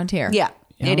earth around here. Yeah,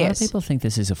 Yeah, it a lot is. of people think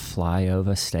this is a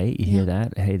flyover state. You hear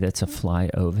that? Hey, that's a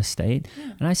flyover state.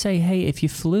 And I say, hey, if you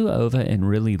flew over and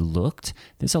really looked,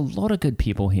 there's a lot of good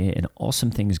people here and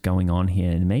awesome things going on here.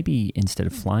 And maybe instead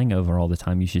of flying over all the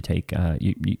time, you should take,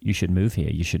 you should move here.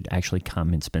 You should actually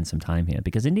come and spend some time here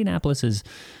because Indianapolis is,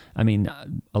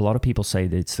 a lot of people say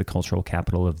that it's the cultural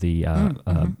capital of the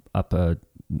upper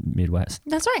Midwest.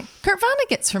 That's right. Kurt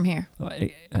Vonnegut's from here.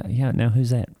 Yeah. Now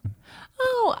who's that?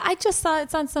 Oh, I just saw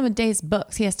it's on some of Dave's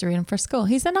books. He has to read them for school.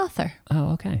 He's an author.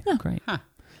 Oh, okay. Great.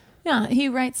 Yeah, he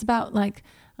writes about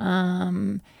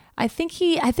I think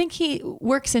he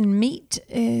works in meat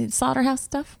slaughterhouse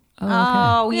stuff.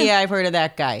 Oh, yeah, I've heard of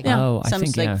that guy. Yeah. Oh, I Some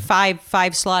think, like yeah.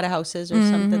 five slaughterhouses or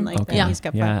something like that. Yeah. He's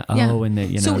got Yeah. five. Oh,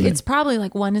 and So it's probably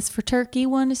like one is for turkey,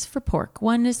 one is for pork,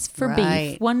 one is for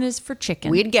Right. beef, one is for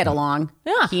chicken. We'd get along.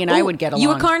 Yeah. He and I Ooh, would get along.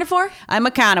 You a carnivore? I'm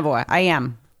a carnivore. I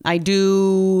am. I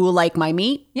do like my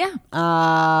meat. Yeah.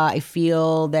 I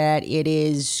feel that it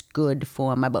is good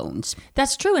for my bones.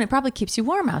 That's true, and it probably keeps you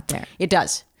warm out there. It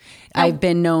does. I've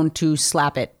been known to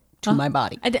slap it to my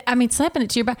body. Slapping it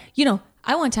to your body.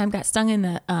 I one time got stung in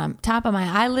the top of my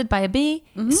eyelid by a bee,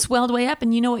 swelled way up,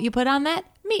 and you know what you put on that?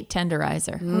 Meat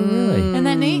tenderizer. really? Isn't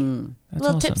that neat? That's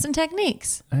Little awesome. tips and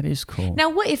techniques. That is cool. Now,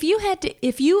 what if you had to?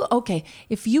 If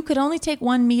you could only take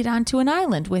one meat onto an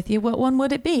island with you, what one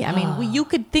would it be? I mean, you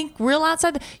could think real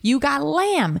outside. You got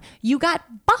lamb, you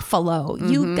got buffalo,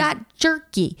 you got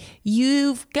jerky,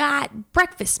 you've got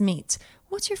breakfast meats.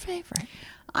 What's your favorite?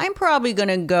 I'm probably going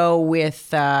to go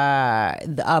with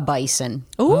a bison.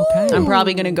 Ooh. Okay. I'm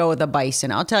probably going to go with a bison.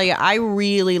 I'll tell you, I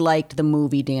really liked the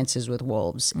movie Dances with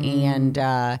Wolves. And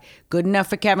good enough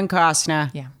for Kevin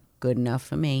Costner. Yeah. good enough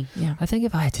for me. Yeah. I think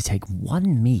if I had to take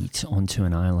one meat onto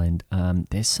an island,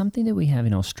 there's something that we have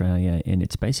in Australia, and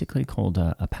it's basically called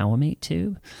a power meat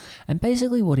tube. And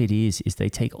basically what it is they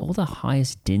take all the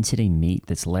highest density meat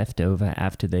that's left over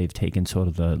after they've taken sort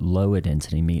of the lower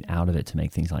density meat out of it to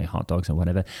make things like hot dogs or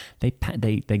whatever. They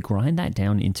grind that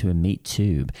down into a meat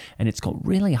tube, and it's got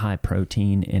really high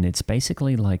protein, and it's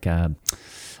basically like a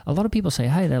lot of people say,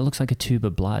 hey, that looks like a tube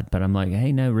of blood. But I'm like,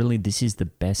 hey, no, really, this is the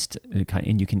best.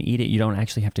 And you can eat it. You don't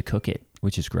actually have to cook it,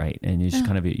 which is great. And you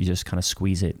just kind of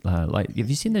squeeze it. Like, have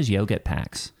you seen those yogurt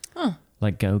packs? Huh.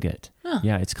 Like Go-Gurt. Huh.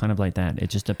 Yeah, it's kind of like that.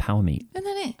 It's just a power meat. And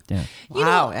then it. Yeah.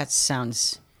 Wow, that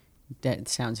sounds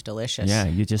delicious. Yeah,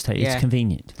 it's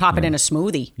convenient. Pop it in a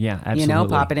smoothie. Yeah, absolutely. You know,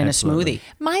 pop it in Absolutely. a smoothie.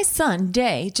 My son,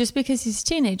 Day, just because he's a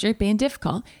teenager being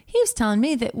difficult, he was telling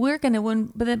me that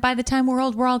by the time we're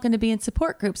old, we're all going to be in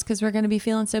support groups because we're going to be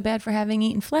feeling so bad for having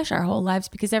eaten flesh our whole lives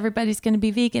because everybody's going to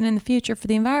be vegan in the future for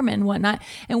the environment and whatnot.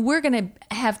 And we're going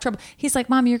to have trouble. He's like,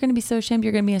 Mom, you're going to be so ashamed.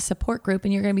 You're going to be in a support group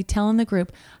and you're going to be telling the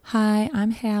group, hi,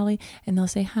 I'm Hallie. And they'll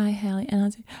say, hi, Hallie. And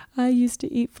I'll say, I used to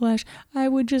eat flesh. I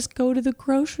would just go to the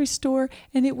grocery store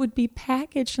and it would be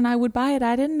packaged and I would buy it.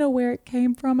 I didn't know where it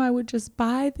came from. I would just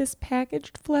buy this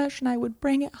packaged flesh and I would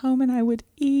bring it home and I would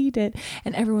eat it.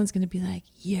 And everyone's going to be like,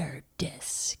 you're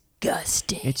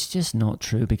disgusting. It's just not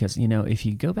true because, if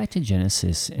you go back to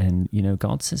Genesis and,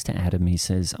 God says to Adam, he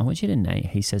says, I want you to name,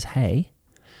 he says, hey,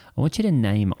 I want you to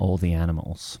name all the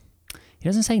animals. He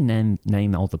doesn't say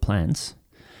name all the plants.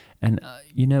 And,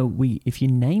 if you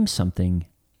name something,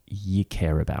 you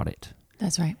care about it.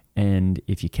 That's right. And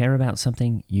if you care about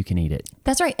something, you can eat it.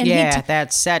 That's right. And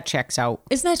that checks out.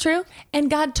 Isn't that true? And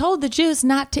God told the Jews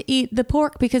not to eat the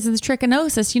pork because of the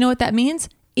trichinosis. You know what that means?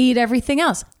 Eat everything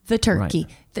else. The turkey,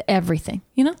 the everything,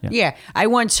 Yeah. I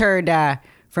once heard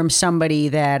from somebody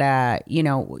that,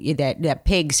 that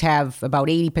pigs have about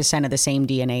 80% of the same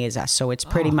DNA as us. So it's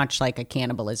pretty much like a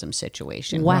cannibalism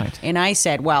situation. Wow. Right. And I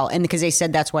said, well, and because they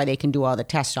said that's why they can do all the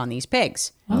tests on these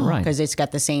pigs. Oh, right. Because it's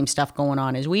got the same stuff going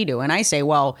on as we do. And I say,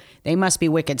 well, they must be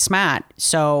wicked smart.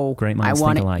 So great minds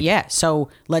think alike. Yeah. So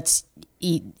let's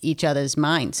eat each other's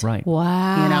minds. Right.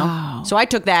 Wow. So I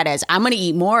took that as I'm going to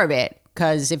eat more of it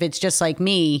because if it's just like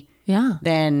me,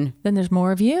 then there's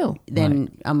more of you.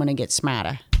 Then I'm going to get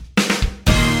smarter.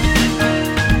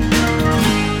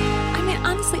 I mean,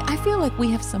 honestly, I feel like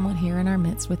we have someone here in our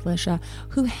midst with Lisha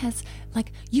who has,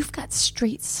 you've got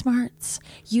street smarts,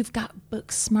 you've got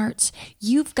book smarts,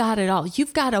 you've got it all.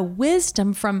 You've got a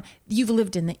wisdom you've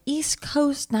lived in the East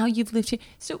Coast, now you've lived here.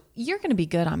 So you're going to be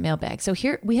good on mailbag. So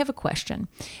here we have a question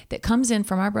that comes in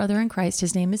from our brother in Christ.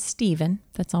 His name is Stephen.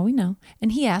 That's all we know.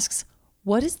 And he asks,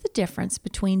 what is the difference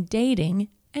between dating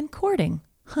and courting?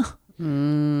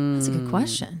 That's a good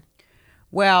question.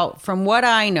 Well, from what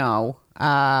I know,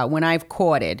 when I've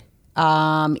courted,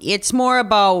 it's more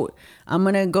about I'm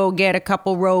going to go get a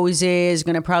couple roses,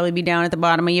 going to probably be down at the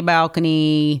bottom of your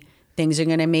balcony. Things are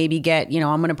going to maybe get,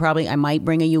 I might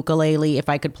bring a ukulele if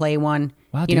I could play one.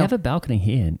 Wow, do you have a balcony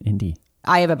here in Indy?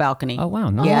 I have a balcony. Oh,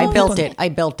 wow. Nice. Yeah, I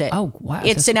built it. Oh, wow.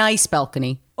 It's an ice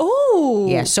balcony. Oh.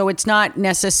 Yeah, so it's not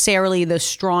necessarily the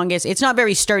strongest. It's not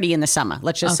very sturdy in the summer.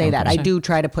 Let's just say that. I do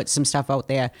try to put some stuff out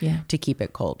there to keep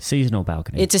it cold. Seasonal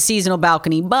balcony. It's a seasonal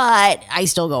balcony, but I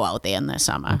still go out there in the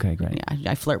summer. Okay, great.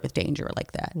 Yeah, I flirt with danger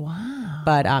like that. Wow.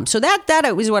 But so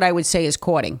that is what I would say is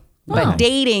courting. But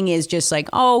dating is just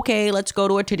like, okay, let's go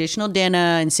to a traditional dinner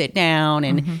and sit down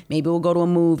and maybe we'll go to a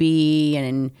movie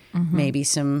and maybe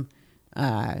some...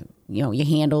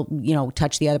 you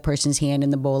touch the other person's hand in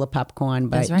the bowl of popcorn.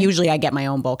 But usually I get my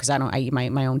own bowl because I eat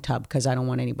my own tub because I don't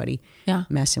want anybody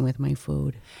messing with my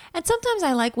food. And sometimes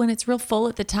I like when it's real full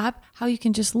at the top, how you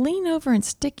can just lean over and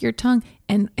stick your tongue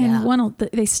and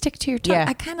they stick to your tongue. Yeah.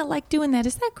 I kind of like doing that.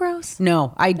 Is that gross?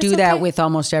 No, I do that with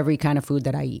almost every kind of food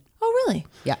that I eat. Oh, really?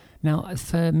 Yeah. Now,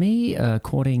 for me,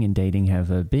 courting and dating have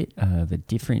a bit of a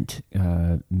different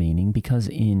meaning because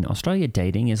in Australia,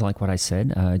 dating is like what I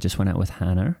said. I just went out with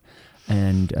Hannah,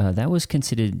 and that was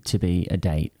considered to be a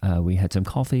date. We had some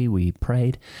coffee, we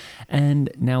prayed, and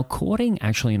now courting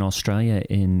actually in Australia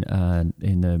in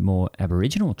the more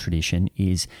Aboriginal tradition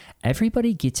is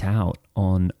everybody gets out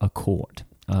on a court,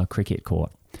 a cricket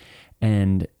court.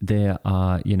 And there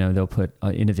are, they'll put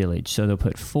in a village, so they'll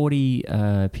put 40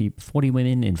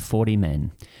 women and 40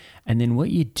 men. And then what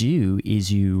you do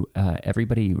is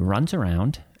everybody runs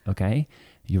around, okay?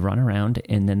 You run around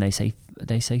and then they say,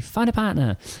 find a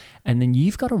partner. And then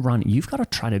you've got to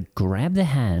try to grab the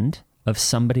hand of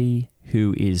somebody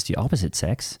who is the opposite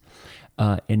sex.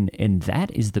 And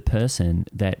that is the person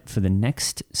that for the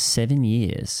next 7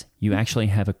 years, you actually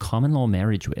have a common law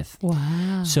marriage with.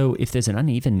 Wow. So if there's an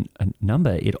uneven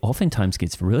number, it oftentimes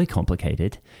gets really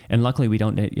complicated. And luckily, we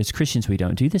don't, as Christians, we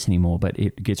don't do this anymore, but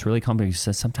it gets really complicated.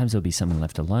 So sometimes there'll be someone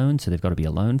left alone, so they've got to be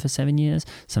alone for 7 years.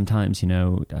 Sometimes,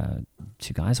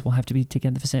 two guys will have to be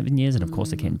together for 7 years, and of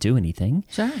course, they can't do anything.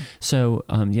 Sure. So,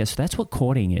 so that's what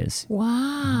courting is.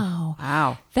 Wow.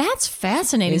 Wow. That's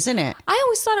fascinating. Isn't it? I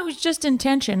always thought it was just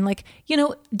intention. Like,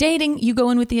 dating, you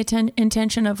go in with the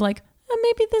intention of like,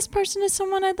 maybe this person is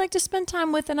someone I'd like to spend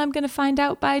time with, and I'm going to find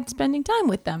out by spending time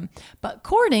with them. But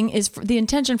courting is the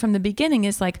intention from the beginning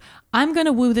is like, I'm going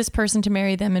to woo this person to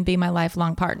marry them and be my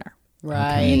lifelong partner.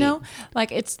 Right.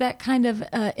 Like it's that kind of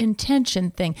intention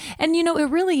thing. And, it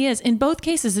really is. In both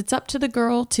cases, it's up to the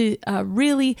girl to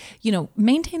really,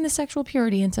 maintain the sexual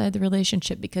purity inside the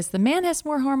relationship, because the man has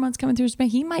more hormones coming through his brain.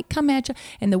 He might come at you.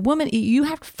 And the woman, you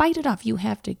have to fight it off. You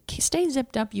have to stay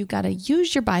zipped up. You got to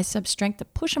use your bicep strength to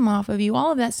push them off of you.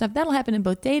 All of that stuff. That'll happen in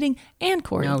both dating and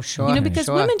courting. Oh, sure. Because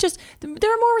women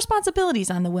there are more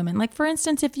responsibilities on the women. Like, for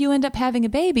instance, if you end up having a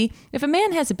baby, if a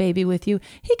man has a baby with you,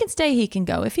 he can stay, he can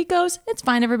go. If he goes, it's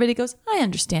fine. Everybody goes, I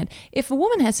understand. If a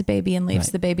woman has a baby and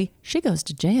leaves the baby, she goes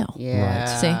to jail. Yeah.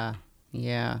 See?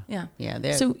 Yeah. Yeah.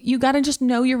 Yeah. So you got to just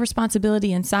know your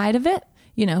responsibility inside of it,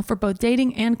 for both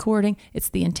dating and courting. It's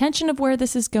the intention of where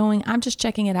this is going. I'm just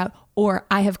checking it out, or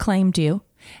I have claimed you.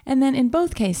 And then in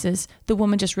both cases, the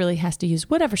woman just really has to use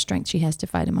whatever strength she has to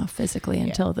fight him off physically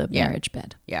until the marriage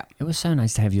bed. Yeah. It was so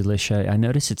nice to have you, Lisha. I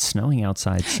noticed it's snowing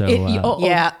outside, so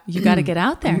you got to get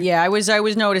out there. Yeah, I was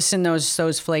noticing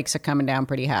those flakes are coming down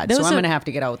pretty hard, so I'm going to have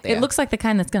to get out there. It looks like the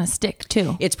kind that's going to stick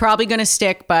too. It's probably going to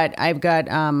stick, but I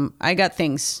got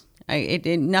things.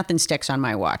 Nothing sticks on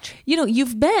my watch.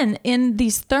 You've been in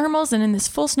these thermals and in this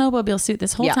full snowmobile suit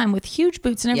this whole time with huge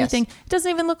boots and everything. Yes. It doesn't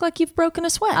even look like you've broken a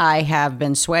sweat. I have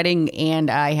been sweating, and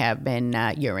I have been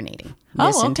urinating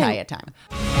this entire time.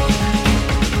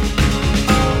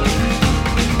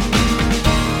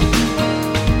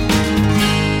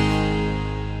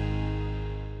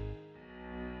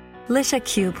 Eliza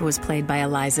Coupe was played by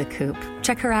Eliza Coupe.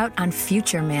 Check her out on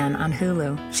Future Man on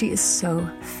Hulu. She is so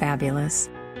fabulous.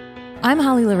 I'm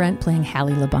Holly Laurent playing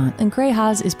Hallie Labont, and Gray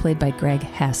Haas is played by Greg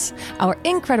Hess. Our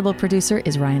incredible producer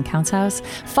is Ryan Countshouse.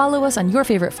 Follow us on your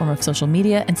favorite form of social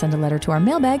media and send a letter to our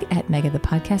mailbag at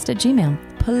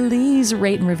megathepodcast@gmail.com. Please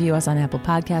rate and review us on Apple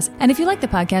Podcasts. And if you like the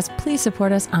podcast, please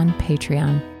support us on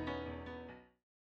Patreon.